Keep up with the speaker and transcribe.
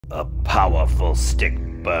A powerful stick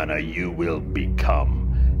burner you will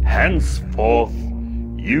become. Henceforth,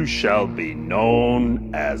 you shall be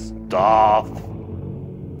known as Darth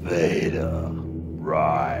Vader.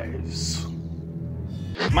 Rise.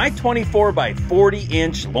 My 24 by 40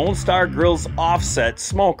 inch Lone Star Grillz offset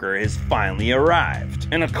smoker has finally arrived.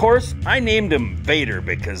 And of course, I named him Vader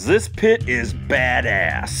because this pit is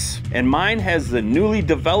badass. And mine has the newly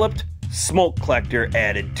developed smoke collector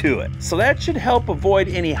added to it. So that should help avoid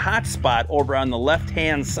any hot spot over on the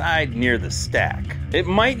left-hand side near the stack. It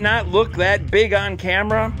might not look that big on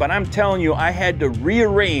camera, but I'm telling you, I had to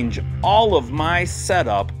rearrange all of my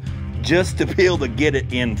setup just to be able to get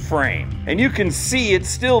it in frame. And you can see it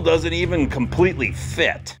still doesn't even completely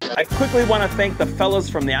fit. I quickly want to thank the fellas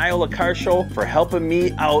from the Iowa Car Show for helping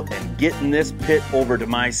me out and getting this pit over to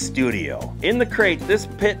my studio. In the crate, this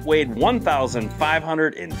pit weighed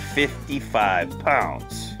 1,555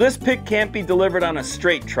 pounds. This pit can't be delivered on a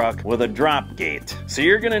straight truck with a drop gate, so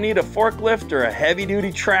you're gonna need a forklift or a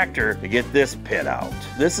heavy-duty tractor to get this pit out.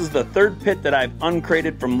 This is the third pit that I've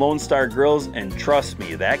uncrated from Lone Star Grillz, and trust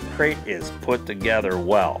me, that crate is put together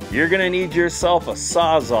well. You're gonna need yourself a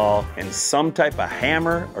sawzall and some type of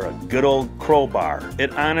hammer or a good old crowbar.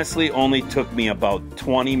 It honestly only took me about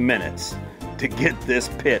 20 minutes to get this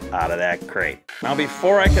pit out of that crate. Now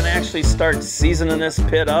before I can actually start seasoning this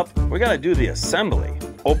pit up, we gotta do the assembly.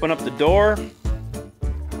 Open up the door.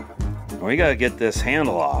 We gotta get this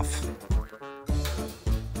handle off.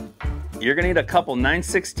 You're gonna need a couple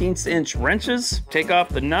 9/16 inch wrenches. Take off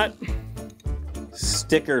the nut.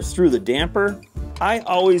 Stick her through the damper. I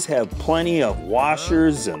always have plenty of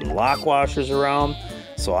washers and lock washers around,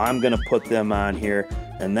 so I'm gonna put them on here,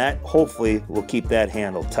 and that hopefully will keep that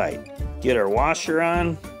handle tight. Get our washer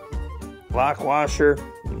on, lock washer,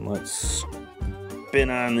 and let's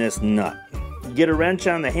spin on this nut. Get a wrench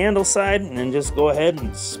on the handle side and then just go ahead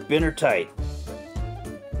and spin her tight.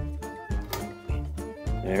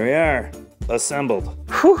 There we are, assembled.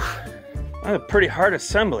 Whew, that's a pretty hard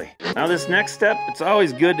assembly. Now this next step, it's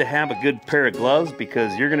always good to have a good pair of gloves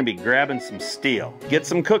because you're gonna be grabbing some steel. Get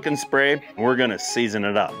some cooking spray, and we're gonna season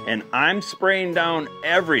it up. And I'm spraying down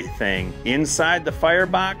everything inside the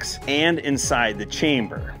firebox and inside the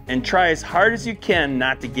chamber. And try as hard as you can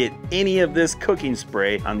not to get any of this cooking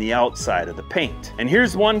spray on the outside of the paint. And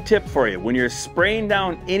here's one tip for you. When you're spraying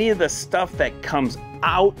down any of the stuff that comes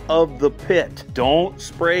out of the pit, don't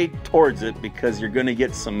spray towards it because you're gonna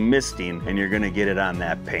get some misting and you're gonna get it on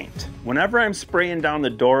that paint. Whenever I'm spraying down the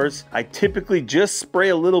doors, I typically just spray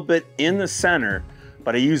a little bit in the center,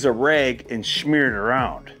 but I use a rag and smear it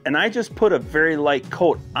around. And I just put a very light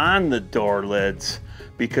coat on the door lids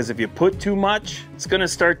because if you put too much, it's gonna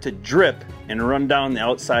start to drip and run down the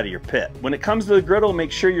outside of your pit. When it comes to the griddle,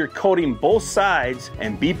 make sure you're coating both sides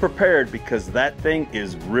and be prepared because that thing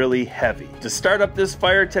is really heavy. To start up this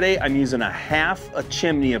fire today, I'm using a half a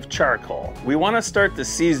chimney of charcoal. We wanna start the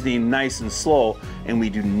seasoning nice and slow, and we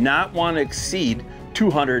do not wanna exceed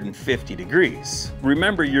 250 degrees.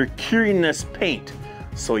 Remember, you're curing this paint,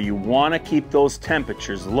 so you want to keep those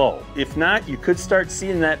temperatures low. If not, you could start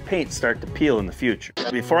seeing that paint start to peel in the future.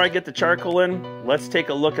 Before I get the charcoal in, let's take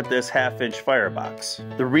a look at this 1/2-inch firebox.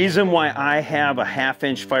 The reason why I have a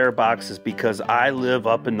 1/2-inch firebox is because I live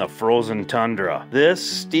up in the frozen tundra. This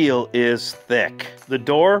steel is thick. The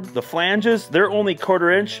door, the flanges, they're only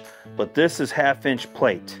 1/4 inch, but this is 1/2-inch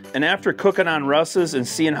plate. And after cooking on russes and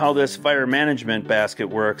seeing how this fire management basket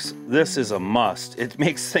works, this is a must. It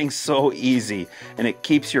makes things so easy, and it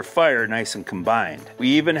keeps your fire nice and combined. We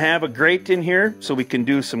even have a grate in here so we can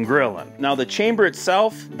do some grilling. Now the chamber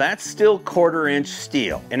itself, that's still 1/4 inch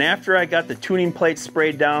steel. And after I got the tuning plate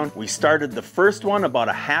sprayed down, we started the first one about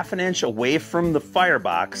a 1/2 inch away from the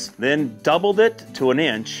firebox, then doubled it to 1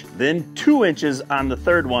 inch, then 2 inches on the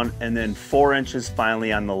third one, and then 4 inches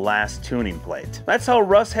finally on the last tuning plate. That's how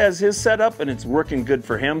Russ has his setup, and it's working good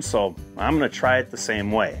for him, so I'm gonna try it the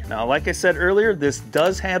same way. Now, like I said earlier, this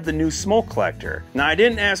does have the new smoke collector. Now, I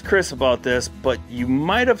didn't ask Chris about this, but you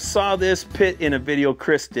might have saw this pit in a video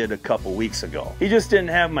Chris did a couple weeks ago. He just didn't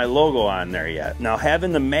have my logo on there yet. Now,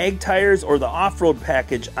 having the mag tires or the off-road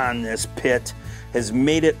package on this pit has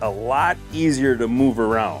made it a lot easier to move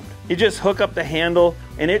around. You just hook up the handle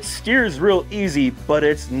and it steers real easy, but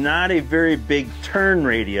it's not a very big turn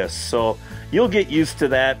radius, so you'll get used to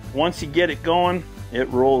that. Once you get it going, it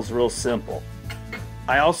rolls real simple.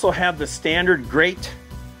 I also have the standard grate,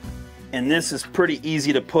 and this is pretty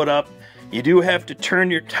easy to put up. You do have to turn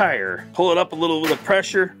your tire, pull it up a little with the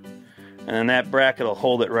pressure, and then that bracket will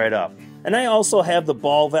hold it right up. And I also have the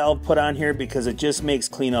ball valve put on here because it just makes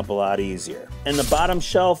cleanup a lot easier. And the bottom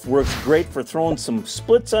shelf works great for throwing some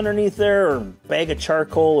splits underneath there, or bag of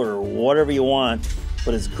charcoal, or whatever you want.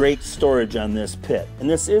 But it's great storage on this pit. And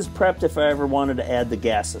this is prepped if I ever wanted to add the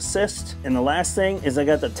gas assist. And the last thing is I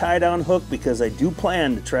got the tie down hook because I do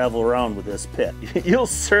plan to travel around with this pit. You'll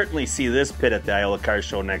certainly see this pit at the Iowa Car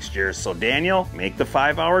Show next year. So Daniel, make the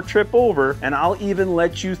 5-hour trip over and I'll even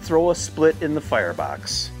let you throw a split in the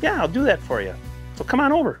firebox. Yeah, I'll do that for you. So come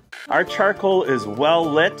on over. Our charcoal is well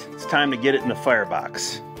lit. It's time to get it in the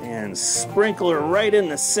firebox. And sprinkle her right in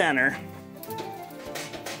the center.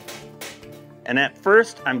 And at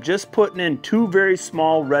first, I'm just putting in 2 very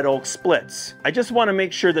small red oak splits. I just want to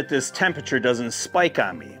make sure that this temperature doesn't spike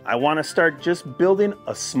on me. I want to start just building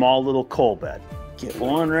a small little coal bed. Get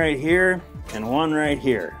one right here and one right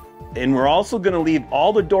here. And we're also going to leave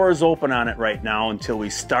all the doors open on it right now until we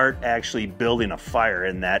start actually building a fire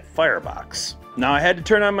in that firebox. Now I had to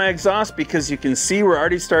turn on my exhaust because you can see we're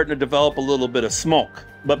already starting to develop a little bit of smoke.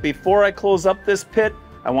 But before I close up this pit,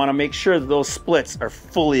 I want to make sure that those splits are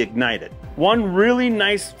fully ignited. One really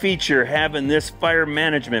nice feature having this fire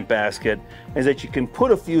management basket is that you can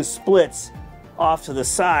put a few splits off to the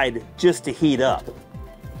side just to heat up.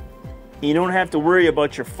 You don't have to worry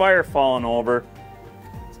about your fire falling over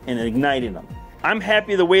and igniting them. I'm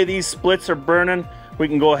happy the way these splits are burning. We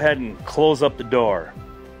can go ahead and close up the door.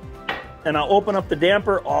 And I'll open up the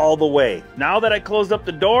damper all the way. Now that I closed up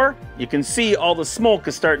the door, you can see all the smoke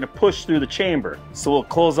is starting to push through the chamber. So we'll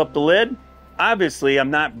close up the lid. Obviously,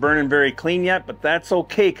 I'm not burning very clean yet, but that's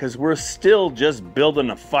okay because we're still just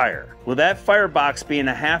building a fire. With that firebox being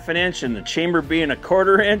a 1/2 inch and the chamber being a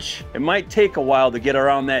 1/4 inch, it might take a while to get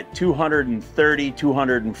around that 230,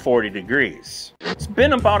 240 degrees. It's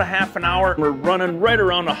been about a 1/2 hour. We're running right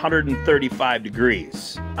around 135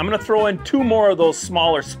 degrees. I'm gonna throw in 2 more of those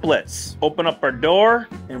smaller splits. Open up our door,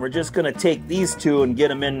 and we're just gonna take these 2 and get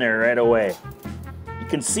them in there right away.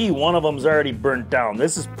 You can see one of them's already burnt down.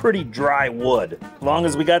 This is pretty dry wood. As long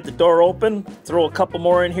as we got the door open, throw a couple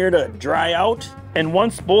more in here to dry out. And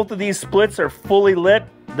once both of these splits are fully lit,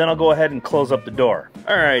 then I'll go ahead and close up the door.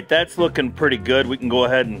 All right, that's looking pretty good. We can go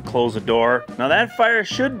ahead and close the door. Now that fire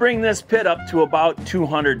should bring this pit up to about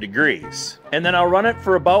 200 degrees. And then I'll run it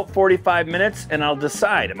for about 45 minutes and I'll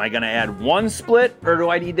decide, am I gonna add 1 split or do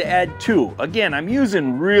I need to add 2? Again, I'm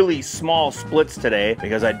using really small splits today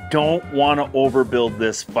because I don't wanna overbuild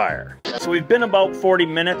this fire. So we've been about 40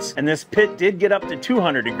 minutes and this pit did get up to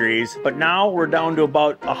 200 degrees, but now we're down to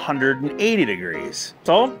about 180 degrees.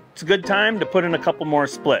 So it's a good time to put in a couple more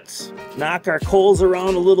splits. Knock our coals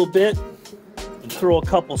around a little bit and throw a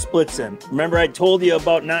couple splits in. Remember I told you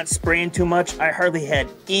about not spraying too much? I hardly had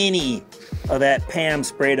any of that PAM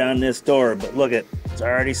sprayed on this door, but look at, it's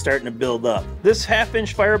already starting to build up. This 1/2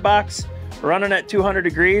 inch firebox running at 200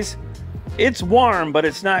 degrees, it's warm, but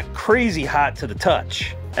it's not crazy hot to the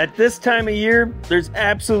touch. At this time of year, there's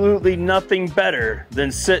absolutely nothing better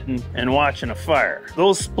than sitting and watching a fire.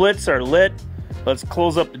 Those splits are lit. Let's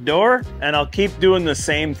close up the door and I'll keep doing the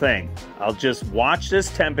same thing. I'll just watch this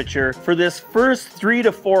temperature. For this first 3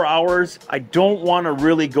 to 4 hours, I don't want to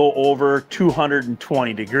really go over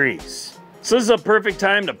 220 degrees. So this is a perfect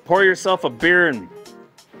time to pour yourself a beer and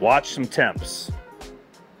watch some temps.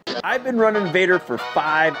 I've been running Vader for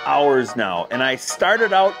 5 hours now, and I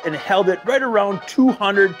started out and held it right around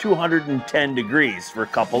 200, 210 degrees for a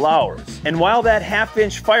couple hours. And while that 1/2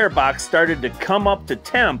 inch firebox started to come up to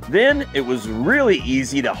temp, then it was really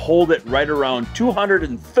easy to hold it right around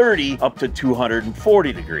 230 up to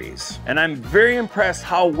 240 degrees. And I'm very impressed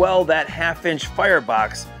how well that 1/2 inch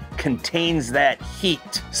firebox contains that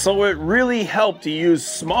heat. So it really helped to use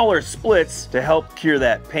smaller splits to help cure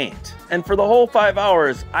that paint. And for the whole 5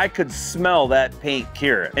 hours, I could smell that paint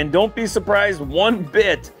cure. And don't be surprised one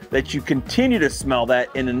bit that you continue to smell that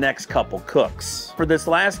in the next couple cooks. For this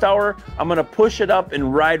last hour, I'm gonna push it up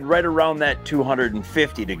and ride right around that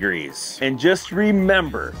 250 degrees. And just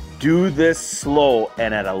remember, do this slow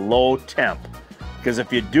and at a low temp. Because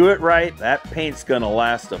if you do it right, that paint's gonna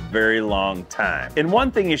last a very long time. And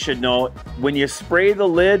one thing you should know, when you spray the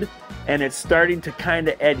lid and it's starting to kind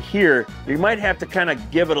of adhere, you might have to kind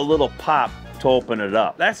of give it a little pop to open it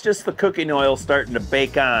up. That's just the cooking oil starting to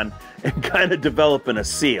bake on and kind of developing a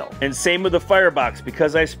seal. And same with the firebox,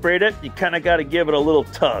 because I sprayed it, you kind of got to give it a little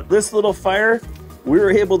tug. This little fire, we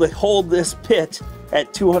were able to hold this pit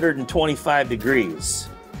at 225 degrees.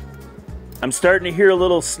 I'm starting to hear a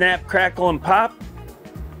little snap, crackle, and pop.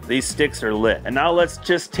 These sticks are lit. And now let's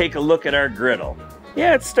just take a look at our griddle.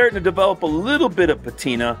 Yeah, it's starting to develop a little bit of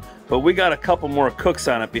patina, but we got a couple more cooks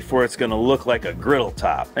on it before it's gonna look like a griddle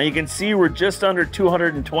top. Now you can see we're just under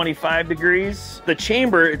 225 degrees. The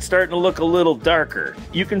chamber, it's starting to look a little darker.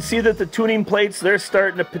 You can see that the tuning plates, they're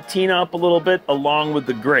starting to patina up a little bit along with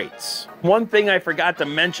the grates. One thing I forgot to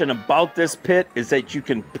mention about this pit is that you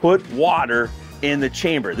can put water in the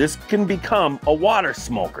chamber. This can become a water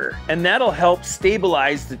smoker, and that'll help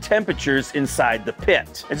stabilize the temperatures inside the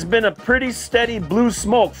pit. It's been a pretty steady blue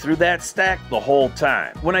smoke through that stack the whole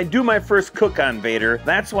time. When I do my first cook on Vader,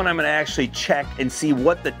 that's when I'm gonna actually check and see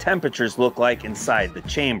what the temperatures look like inside the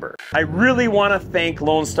chamber. I really wanna thank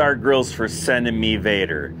Lone Star Grillz for sending me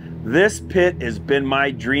Vader. This pit has been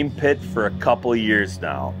my dream pit for a couple years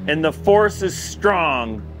now, and the force is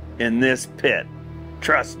strong in this pit.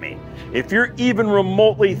 Trust me, if you're even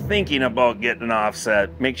remotely thinking about getting an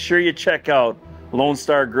offset, make sure you check out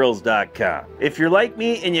LoneStarGrills.com. If you're like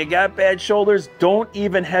me and you got bad shoulders, don't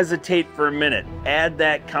even hesitate for a minute. Add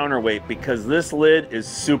that counterweight because this lid is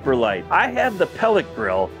super light. I have the pellet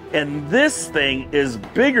grill, and this thing is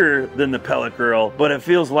bigger than the pellet grill, but it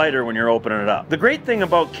feels lighter when you're opening it up. The great thing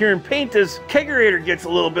about curing paint is Kegerator gets a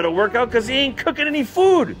little bit of workout because he ain't cooking any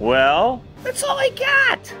food. Well, that's all I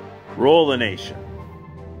got. Roll the nation.